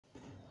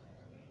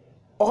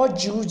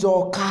ABUJA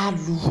or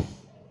Kalu,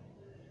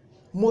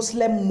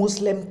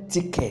 Muslim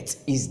ticket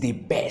is the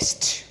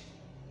best.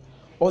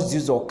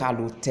 ABUJA or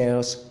Kalu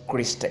tells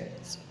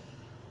Christians.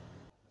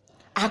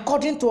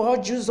 According to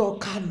ABUJA or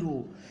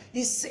Kalu,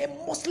 he say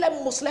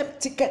Muslim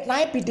ticket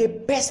now be the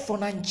best for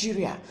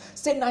Nigeria.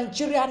 Say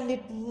Nigeria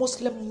need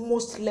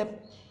Muslim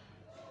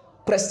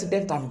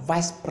president and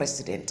vice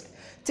president.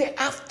 Say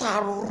after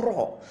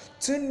all,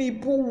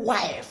 TINUBU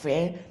wife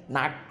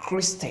na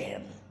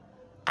Christian.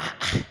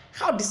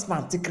 How this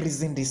man take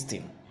reason this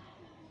thing?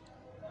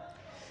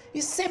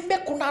 He say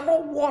make una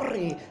no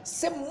worry.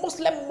 Say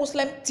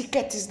Muslim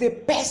ticket is the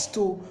best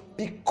too,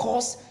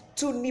 because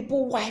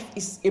TINUBU wife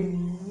is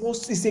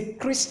a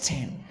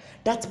Christian.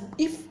 That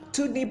if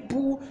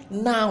TINUBU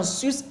now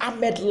use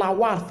Ahmed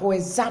Lawal for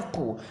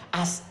example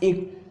as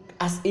a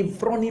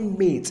running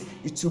mate,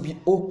 it will be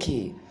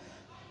okay.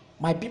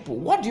 My people,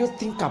 what do you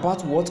think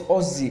about what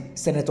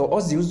Senator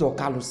ABUJA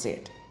Kalu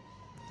said?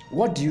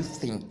 What do you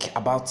think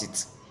about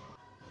it?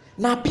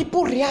 Now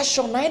people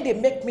reaction now they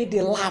make me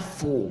they laugh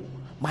for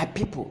my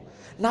people.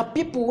 Now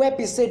people where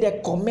they say they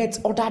comment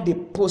under the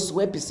post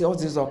where they say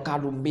ABUJA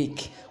Kalu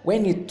make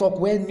when he talk,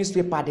 when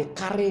newspaper they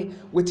carry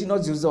wetin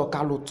ABUJA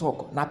Kalu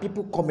talk. Now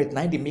people comment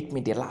now they make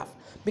me they laugh.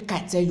 Make I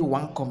tell you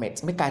one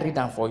comment. Make I read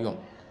them for you.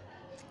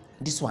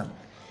 This one.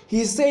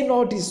 He's saying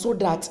all this so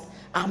that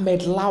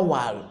Ahmed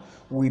Lawal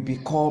will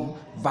become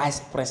vice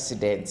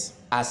president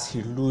as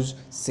he lose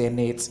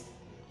Senate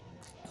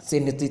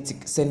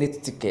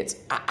ticket.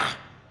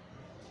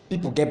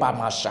 People get bad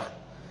marshal.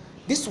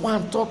 This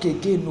one talk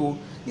again. Oh,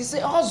 he say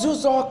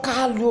ABUJA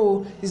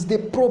Kalu is the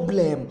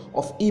problem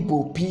of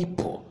Igbo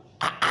people.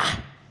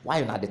 Why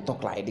you not they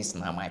talk like this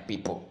now, my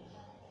people?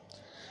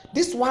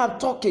 This one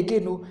talk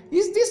again. Oh,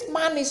 is this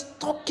man is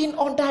talking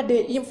under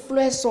the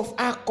influence of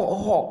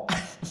alcohol?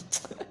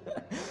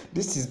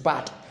 This is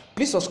bad.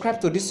 Please subscribe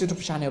to this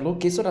YouTube channel,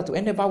 okay, so that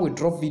whenever we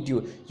drop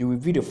video, you will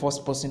be the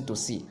first person to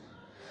see.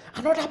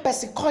 Another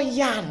person called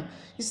Yan,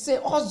 he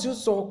said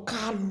ABUJA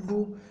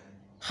Kalu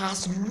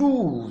has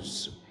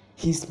lose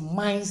his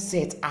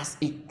mindset as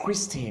a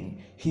Christian.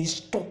 He's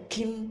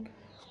talking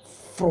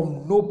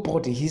from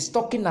nobody. He's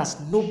talking as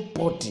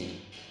nobody.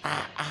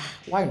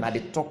 Why not they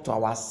talk to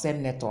our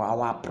senator,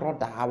 our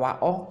brother, our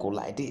uncle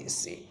like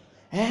this?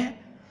 And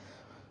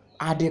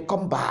they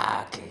come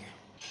back.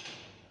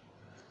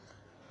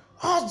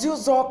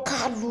 ABUJA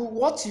Kalu,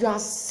 what you are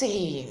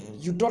saying,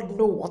 you don't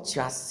know what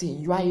you are saying.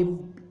 You are a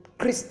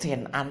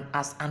Christian and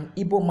as an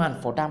Igbo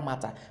man for that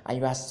matter, and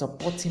you are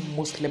supporting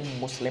Muslim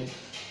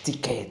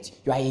ticket.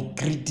 You are a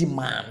greedy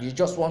man. You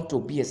just want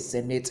to be a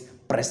Senate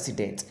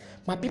president.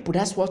 My people,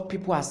 that's what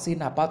people are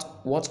saying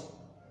about what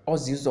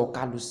ABUJA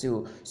Kalu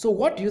say. So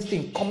what do you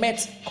think?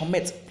 Comment.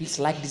 Please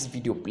like this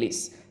video,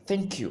 please.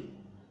 Thank you.